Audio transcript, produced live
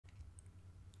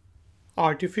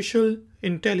Artificial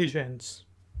intelligence.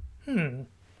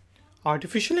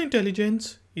 Artificial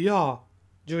intelligence या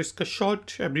जो इसका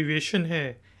शॉर्ट एब्रीविएशन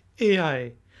है एआई,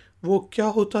 वो क्या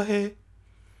होता है,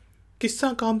 किस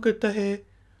तरह काम करता है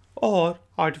और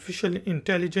आर्टिफिशियल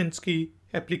इंटेलिजेंस की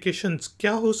एप्लीकेशंस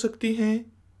क्या हो सकती हैं,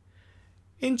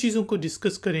 इन चीज़ों को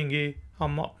डिस्कस करेंगे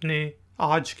हम अपने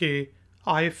आज के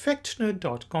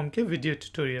ifactner.com के वीडियो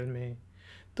ट्यूटोरियल में।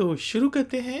 तो शुरू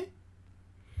करते हैं।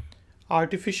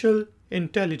 आर्टिफिशियल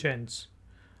इंटेलिजेंस,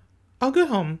 अगर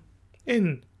हम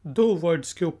इन दो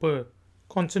वर्ड्स के ऊपर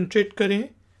कंसंट्रेट करें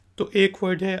तो एक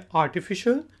वर्ड है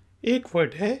आर्टिफिशियल, एक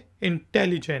वर्ड है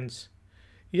इंटेलिजेंस,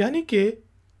 यानी कि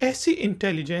ऐसी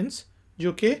इंटेलिजेंस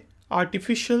जो कि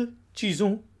आर्टिफिशियल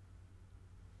चीज़ों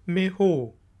में हो।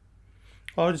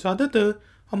 और ज़्यादातर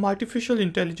हम आर्टिफिशियल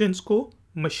इंटेलिजेंस को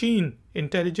मशीन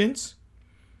इंटेलिजेंस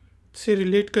से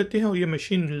रिलेट करते हैं और ये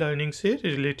मशीन लर्निंग से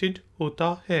रिलेटेड होता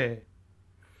है।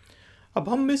 अब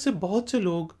हम में से बहुत से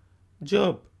लोग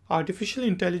जब आर्टिफिशियल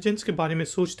इंटेलिजेंस के बारे में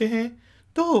सोचते हैं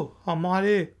तो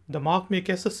हमारे दिमाग में एक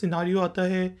ऐसा सिनारियो आता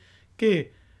है कि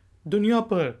दुनिया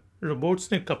पर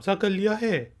रोबोट्स ने कब्जा कर लिया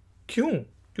है। क्यों?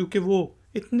 क्योंकि वो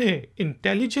इतने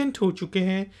इंटेलिजेंट हो चुके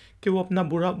हैं कि वो अपना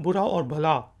बुरा और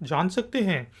भला जान सकते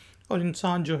हैं और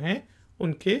इंसान जो हैं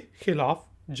उनके खिलाफ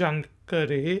जंग कर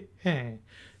रहे हैं।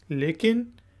 लेकिन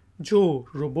जो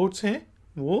रोबोट्स हैं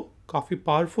वो काफ़ी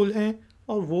पावरफुल हैं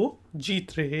और वो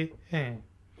जीत रहे हैं।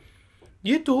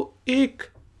 ये तो एक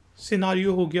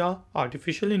सिनारियो हो गया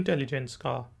आर्टिफिशियल इंटेलिजेंस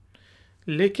का।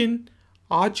 लेकिन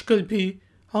आजकल भी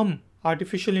हम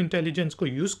आर्टिफिशियल इंटेलिजेंस को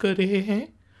यूज़ कर रहे हैं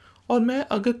और मैं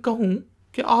अगर कहूँ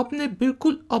कि आपने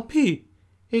बिल्कुल अभी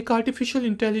एक आर्टिफिशियल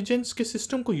इंटेलिजेंस के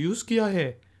सिस्टम को यूज़ किया है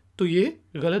तो ये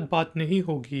गलत बात नहीं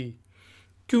होगी,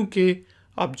 क्योंकि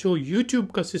अब जो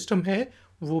YouTube का सिस्टम है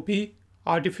वो भी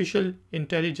आर्टिफिशियल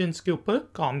इंटेलिजेंस के ऊपर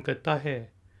काम करता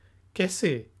है।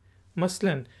 कैसे?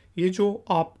 मसलन ये जो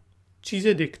आप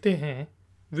चीज़ें देखते हैं,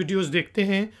 वीडियोस देखते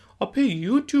हैं और फिर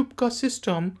YouTube का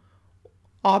सिस्टम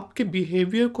आपके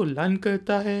बिहेवियर को लर्न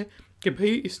करता है कि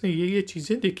भाई इसने ये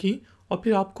चीज़ें देखी और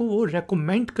फिर आपको वो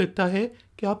रेकमेंड करता है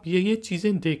कि आप ये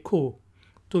चीज़ें देखो।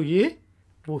 तो ये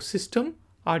वो सिस्टम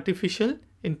आर्टिफिशियल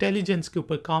इंटेलिजेंस के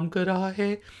ऊपर काम कर रहा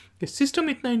है कि सिस्टम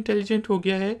इतना इंटेलिजेंट हो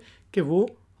गया है कि वो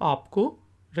आपको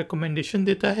रिकमेंडेशन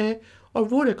देता है और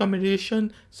वो रिकमेंडेशन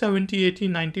 70, 80,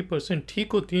 90%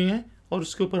 ठीक होती हैं और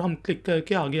उसके ऊपर हम क्लिक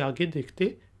करके आगे आगे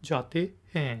देखते जाते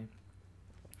हैं।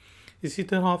 इसी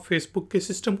तरह आप फेसबुक के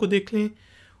सिस्टम को देख लें,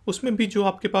 उसमें भी जो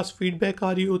आपके पास फीडबैक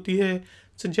आ रही होती है,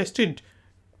 सजेस्टेड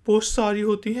पोस्ट्स आ रही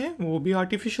होती हैं, वो भी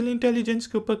आर्टिफिशियल इंटेलिजेंस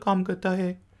के ऊपर काम करता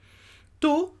है।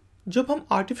 तो जब हम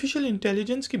आर्टिफिशियल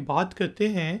इंटेलिजेंस की बात करते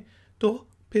हैं तो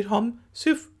फिर हम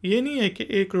सिर्फ ये नहीं है कि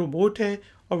एक रोबोट है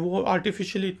और वो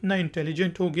आर्टिफिशियल इतना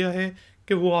इंटेलिजेंट हो गया है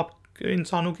कि वो आप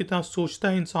इंसानों की तरह सोचता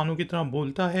है, इंसानों की तरह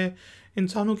बोलता है,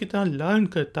 इंसानों की तरह लर्न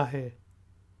करता है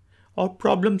और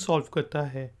प्रॉब्लम सॉल्व करता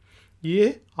है।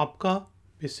 ये आपका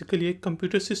बेसिकली एक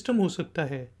कंप्यूटर सिस्टम हो सकता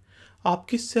है।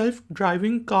 आपकी सेल्फ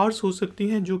ड्राइविंग कार्स हो सकती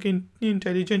हैं जो कि इतनी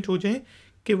इंटेलिजेंट हो जाएं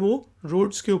कि वो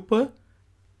रोड्स के ऊपर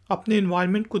अपने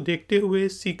इन्वायरमेंट को देखते हुए,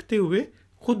 सीखते हुए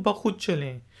खुद ब खुद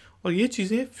चलें। और ये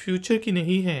चीज़ें फ्यूचर की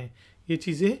नहीं हैं, ये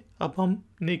चीज़ें अब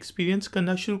हमने एक्सपीरियंस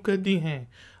करना शुरू कर दी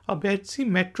हैं। अब ऐसी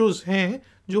मेट्रोज़ हैं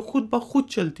जो खुद ब खुद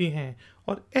चलती हैं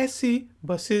और ऐसी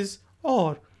बसेस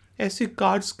और ऐसी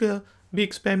कार्स का भी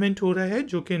एक्सपेरिमेंट हो रहा है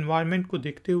जो कि इन्वायरमेंट को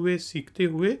देखते हुए, सीखते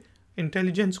हुए,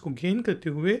 इंटेलिजेंस को गेन करते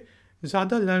हुए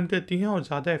ज़्यादा लर्न करती हैं और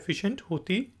ज़्यादा एफिशिएंट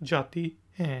होती जाती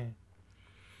हैं।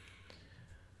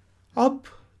 अब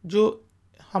जो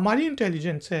हमारी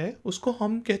इंटेलिजेंस है उसको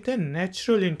हम कहते हैं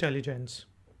नेचुरल इंटेलिजेंस।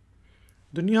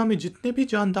 दुनिया में जितने भी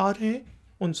जानदार हैं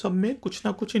उन सब में कुछ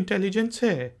ना कुछ इंटेलिजेंस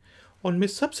है। उनमें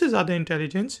सबसे ज़्यादा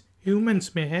इंटेलिजेंस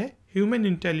ह्यूमंस में है। ह्यूमन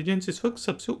इंटेलिजेंस इस वक्त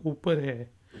सबसे ऊपर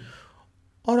है।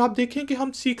 और आप देखें कि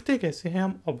हम सीखते कैसे हैं।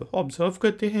 हम ऑब्ज़र्व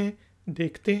करते हैं,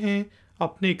 देखते हैं,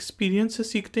 अपने एक्सपीरियंस से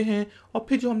सीखते हैं और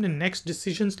फिर जो हमने नेक्स्ट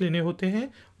डिसीजंस लेने होते हैं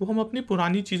वो हम अपनी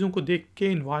पुरानी चीज़ों को देख के,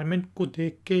 इन्वायरमेंट को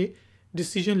देख के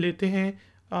डिसीजन लेते हैं,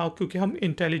 क्योंकि हम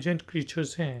इंटेलिजेंट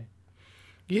क्रीचर्स हैं।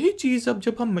 यही चीज़ अब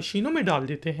जब हम मशीनों में डाल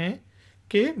देते हैं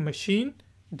कि मशीन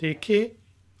देखे,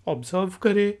 ऑब्ज़र्व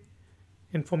करे,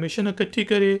 इंफॉर्मेशन इकट्ठी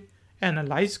करे,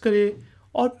 एनालाइज करे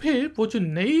और फिर वो जो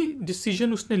नई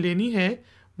डिसीजन उसने लेनी है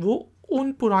वो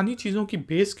उन पुरानी चीज़ों की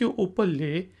बेस के ऊपर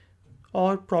ले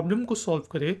और प्रॉब्लम को सॉल्व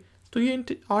करे, तो ये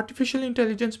आर्टिफिशियल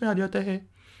इंटेलिजेंस में आ जाता है।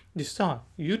 जिस तरह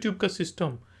यूट्यूब का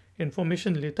सिस्टम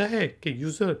इंफॉर्मेशन लेता है कि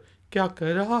यूज़र क्या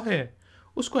कर रहा है,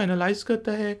 उसको एनालाइज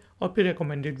करता है और फिर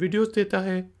रिकमेंडेड वीडियोस देता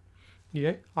है।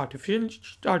 यह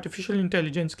आर्टिफिशियल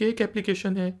इंटेलिजेंस की एक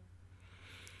एप्लीकेशन है।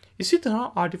 इसी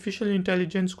तरह आर्टिफिशियल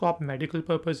इंटेलिजेंस को आप मेडिकल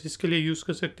पर्पसेस के लिए यूज़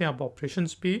कर सकते हैं। आप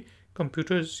ऑपरेशंस भी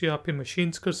कंप्यूटर्स या फिर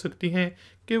मशीन्स कर सकती हैं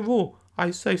कि वो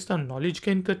आहिस्ता आहिस्ता नॉलेज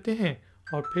गेन करते हैं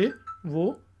और फिर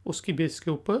वो उसकी बेस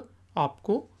के ऊपर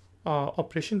आपको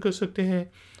ऑपरेशन कर सकते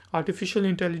हैं। आर्टिफिशियल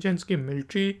इंटेलिजेंस की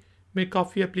मिलिट्री में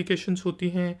काफ़ी एप्लीकेशंस होती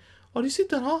हैं और इसी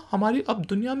तरह हमारी अब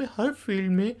दुनिया में हर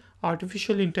फील्ड में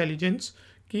आर्टिफिशियल इंटेलिजेंस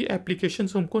की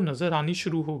एप्लीकेशंस हमको नज़र आनी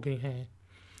शुरू हो गई हैं।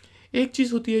 एक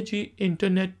चीज़ होती है जी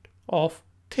इंटरनेट ऑफ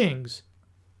थिंग्स।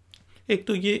 एक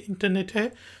तो ये इंटरनेट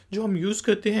है जो हम यूज़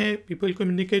करते हैं, पीपल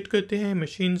कम्युनिकेट करते हैं,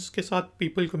 मशीन्स के साथ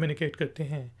पीपल कम्युनिकेट करते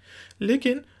हैं।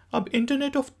 लेकिन अब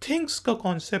इंटरनेट ऑफ थिंग्स का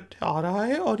कॉन्सेप्ट आ रहा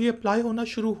है और ये अप्लाई होना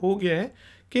शुरू हो गया है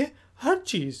कि हर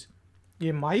चीज़,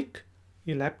 ये माइक,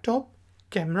 ये लैपटॉप,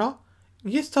 कैमरा,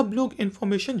 ये सब लोग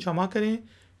इंफॉर्मेशन जमा करें,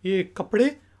 ये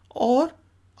कपड़े और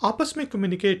आपस में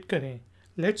कम्युनिकेट करें।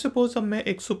 लेट्स सपोज अब मैं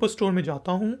एक सुपर स्टोर में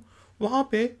जाता हूँ, वहाँ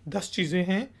पे 10 चीज़ें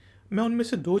हैं, मैं उनमें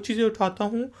से 2 चीज़ें उठाता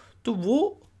हूँ तो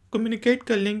वो कम्युनिकेट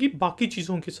कर लेंगी बाकी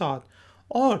चीज़ों के साथ,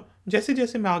 और जैसे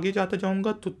जैसे मैं आगे जाता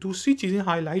जाऊँगा तो दूसरी चीज़ें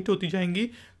हाईलाइट होती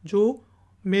जाएंगी जो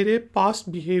मेरे पास्ट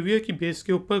बिहेवियर की बेस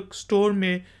के ऊपर स्टोर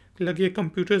में लगे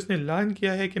कंप्यूटर्स ने लर्न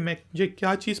किया है कि मुझे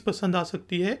क्या चीज़ पसंद आ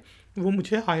सकती है, वो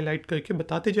मुझे हाईलाइट करके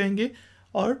बताते जाएंगे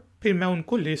और फिर मैं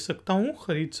उनको ले सकता हूँ,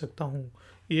 ख़रीद सकता हूँ।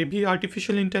 ये भी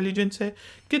आर्टिफिशियल इंटेलिजेंस है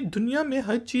कि दुनिया में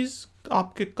हर चीज़,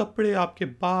 आपके कपड़े, आपके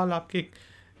बाल, आपके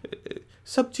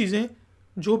सब चीज़ें,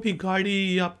 जो भी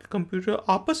गाड़ी या आपके कंप्यूटर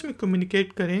आपस में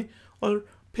कम्युनिकेट करें और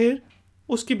फिर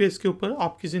उसकी बेस के ऊपर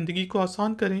आपकी ज़िंदगी को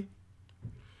आसान करें।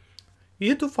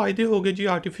 ये तो फ़ायदे हो गए जी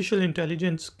आर्टिफिशियल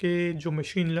इंटेलिजेंस के जो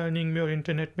मशीन लर्निंग में और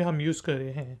इंटरनेट में हम यूज़ कर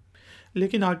रहे हैं।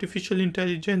 लेकिन आर्टिफिशियल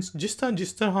इंटेलिजेंस जिस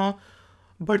तरह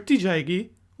बढ़ती जाएगी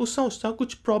उस तरह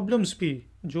कुछ प्रॉब्लम्स भी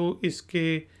जो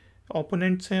इसके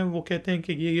ओपोनेंट्स हैं वो कहते हैं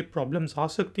कि ये प्रॉब्लम्स आ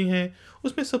सकती हैं।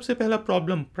 उसमें सबसे पहला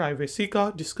प्रॉब्लम प्राइवेसी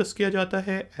का डिस्कस किया जाता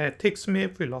है, एथिक्स में,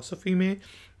 फ़िलॉसफी में,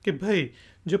 कि भाई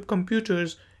जब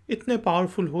कंप्यूटर्स इतने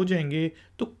पावरफुल हो जाएंगे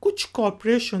तो कुछ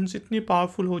कॉर्पोरेशंस इतनी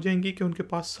पावरफुल हो जाएंगी कि उनके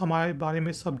पास हमारे बारे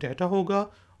में सब डाटा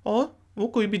होगा और वो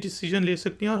कोई भी डिसीजन ले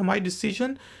सकती हैं और हमारी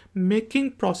डिसीजन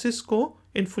मेकिंग प्रोसेस को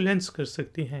इन्फ्लुएंस कर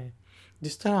सकती हैं।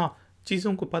 जिस तरह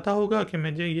चीज़ों को पता होगा कि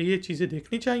मुझे ये चीज़ें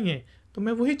देखनी चाहिए तो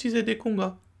मैं वही चीज़ें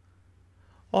देखूँगा,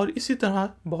 और इसी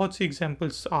तरह बहुत सी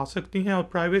एग्जांपल्स आ सकती हैं और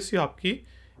प्राइवेसी आपकी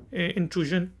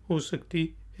इंट्रूजन हो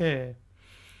सकती है।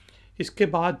 इसके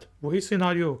बाद वही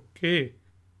सिनारियो कि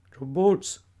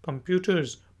रोबोट्स,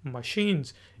 कंप्यूटर्स,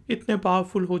 मशीन्स इतने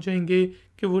पावरफुल हो जाएंगे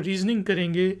कि वो रीजनिंग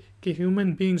करेंगे कि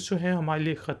ह्यूमन बींग्स जो हैं हमारे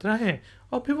लिए ख़तरा हैं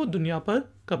और फिर वो दुनिया पर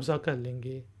कब्ज़ा कर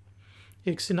लेंगे।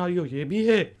 एक सिनारियो ये भी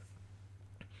है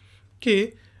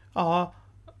कि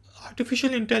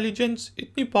आर्टिफिशियल इंटेलिजेंस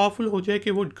इतनी पावरफुल हो जाए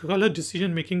कि वो गलत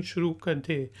डिसीजन मेकिंग शुरू कर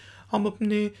दे। हम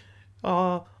अपने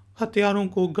हथियारों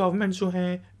को, गवर्नमेंट जो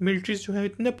हैं, मिलिट्रीज जो हैं,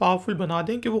 इतने पावरफुल बना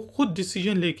दें कि वो खुद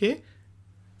डिसीजन लेके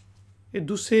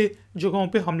दूसरे जगहों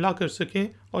पे हमला कर सकें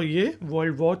और ये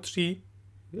वर्ल्ड वॉर 3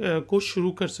 को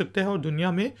शुरू कर सकता है और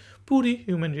दुनिया में पूरी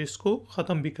ह्यूमन रेस को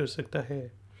ख़त्म भी कर सकता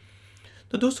है।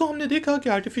 तो दोस्तों, हमने देखा कि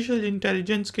आर्टिफिशियल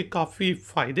इंटेलिजेंस के काफ़ी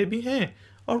फ़ायदे भी हैं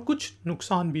और कुछ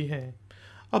नुकसान भी हैं।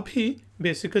 अभी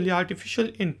बेसिकली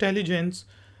आर्टिफिशियल इंटेलिजेंस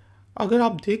अगर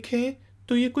आप देखें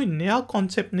तो ये कोई नया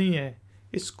कॉन्सेप्ट नहीं है।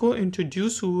 इसको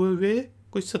इंट्रोड्यूस हुए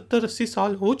कोई 70-80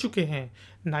 साल हो चुके हैं।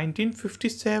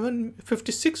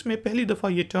 1956 में पहली दफ़ा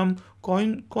ये टर्म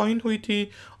कॉइन हुई थी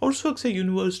और उस वक्त से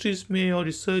यूनिवर्सिटीज़ में और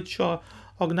रिसर्च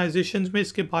ऑर्गेनाइजेशंस में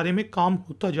इसके बारे में काम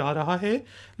होता जा रहा है।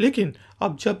 लेकिन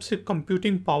अब जब से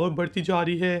कंप्यूटिंग पावर बढ़ती जा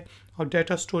रही है और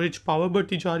डाटा स्टोरेज पावर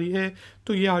बढ़ती जा रही है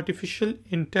तो ये आर्टिफिशियल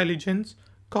इंटेलिजेंस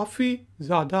काफ़ी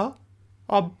ज़्यादा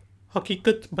अब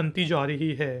हकीकत बनती जा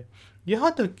रही है।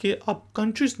 यहाँ तक कि अब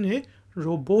कंट्रीज़ ने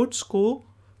रोबोट्स को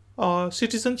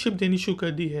सिटीज़नशिप देनी शुरू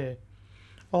कर दी है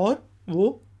और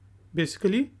वो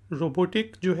बेसिकली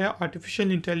रोबोटिक जो है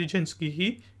आर्टिफिशियल इंटेलिजेंस की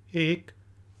ही एक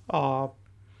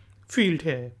फील्ड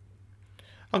है।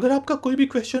 अगर आपका कोई भी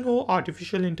क्वेश्चन हो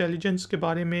आर्टिफिशियल इंटेलिजेंस के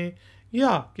बारे में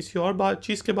या किसी और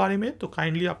चीज़ के बारे में तो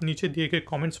काइंडली आप नीचे दिए गए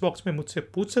कमेंट्स बॉक्स में मुझसे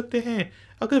पूछ सकते हैं।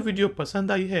 अगर वीडियो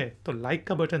पसंद आई है तो लाइक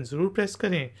का बटन ज़रूर प्रेस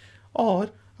करें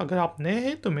और अगर आप नए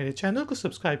हैं तो मेरे चैनल को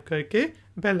सब्सक्राइब करके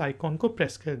बेल आइकॉन को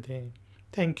प्रेस कर दें।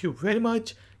 थैंक यू वेरी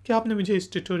मच कि आपने मुझे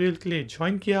इस ट्यूटोरियल के लिए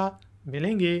ज्वाइन किया।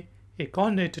 मिलेंगे एक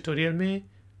और नए ट्यूटोरियल में।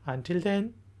 Until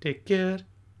then, take care,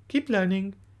 keep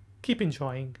learning, keep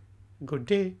enjoying. Good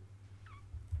day.